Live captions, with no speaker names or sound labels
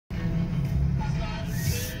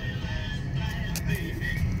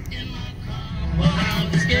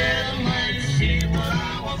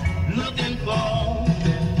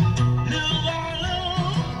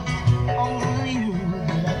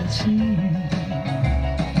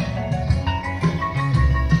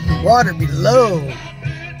Water be low.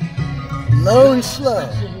 Low and slow.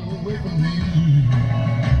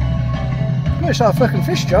 I saw a fucking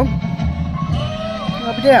fish jump.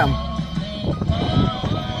 I'll be down.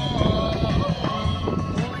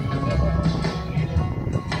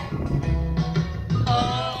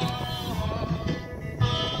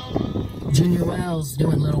 Junior Wells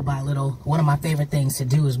doing Little by Little. One of my favorite things to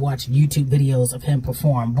do is watch YouTube videos of him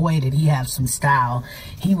perform. Boy, did he have some style.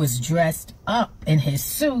 He was dressed up in his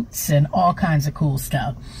suits and all kinds of cool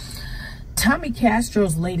stuff. Tommy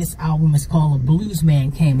Castro's latest album is called A Blues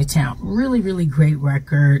Man Came to Town. Really, really great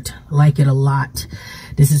record. Like it a lot.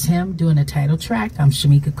 This is him doing the title track. I'm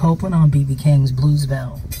Shamika Copeland on BB King's Blues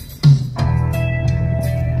Bell.